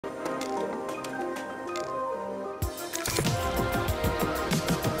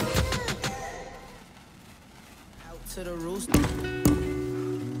to the rooster.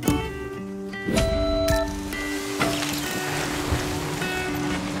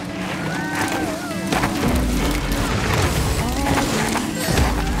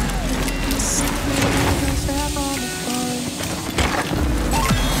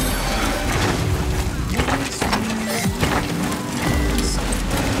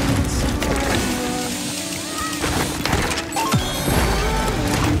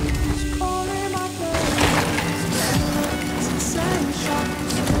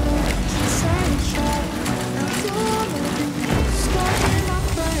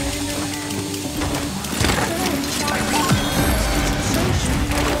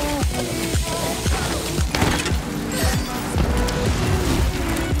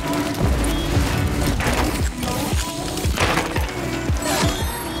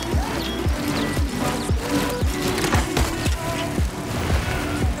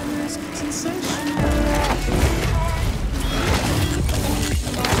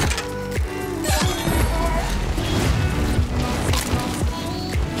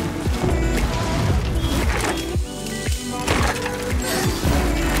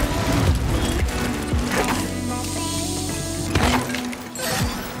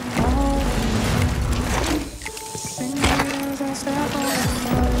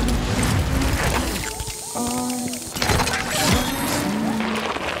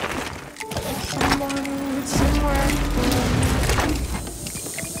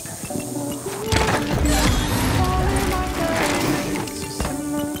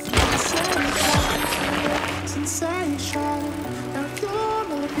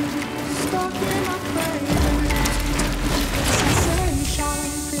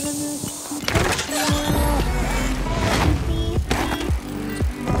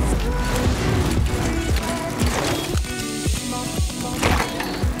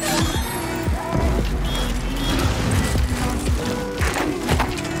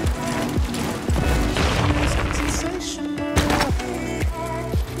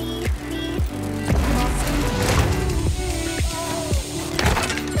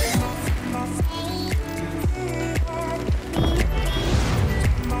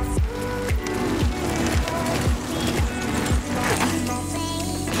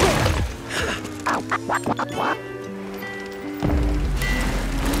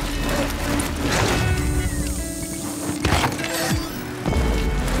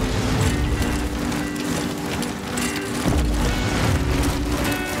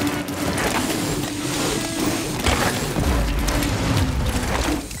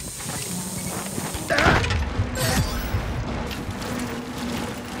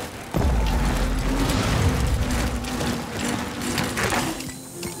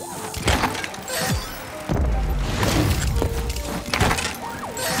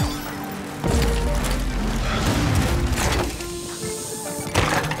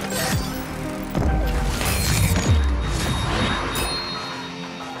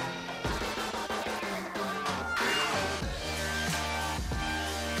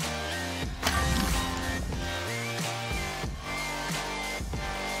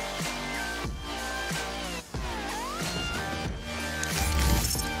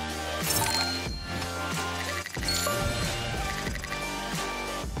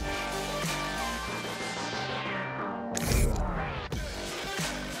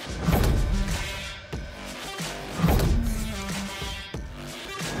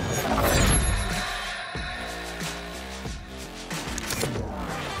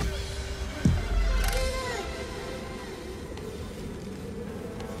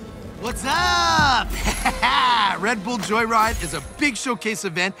 What's up? Red Bull Joyride is a big showcase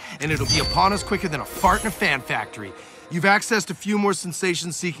event, and it'll be upon us quicker than a fart in a fan factory. You've accessed a few more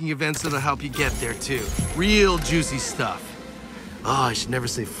sensation-seeking events that'll help you get there, too. Real juicy stuff. Oh, I should never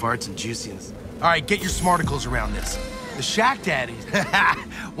say farts and juiciness. All right, get your smarticles around this. The Shack Daddies.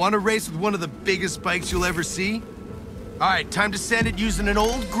 Want to race with one of the biggest bikes you'll ever see? All right, time to send it using an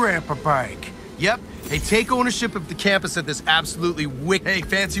old grandpa bike. Yep. Hey, take ownership of the campus at this absolutely wicked... Hey,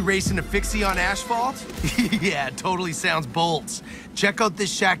 fancy racing a fixie on asphalt? Yeah, totally sounds bolts. Check out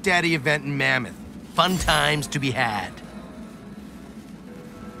this Shack Daddy event in Mammoth. Fun times to be had.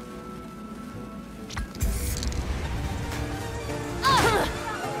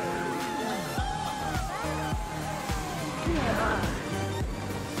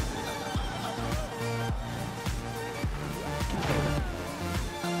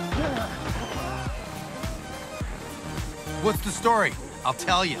 What's the story? I'll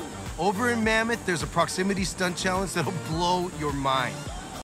tell you. Over in Mammoth, there's a proximity stunt challenge that'll blow your mind.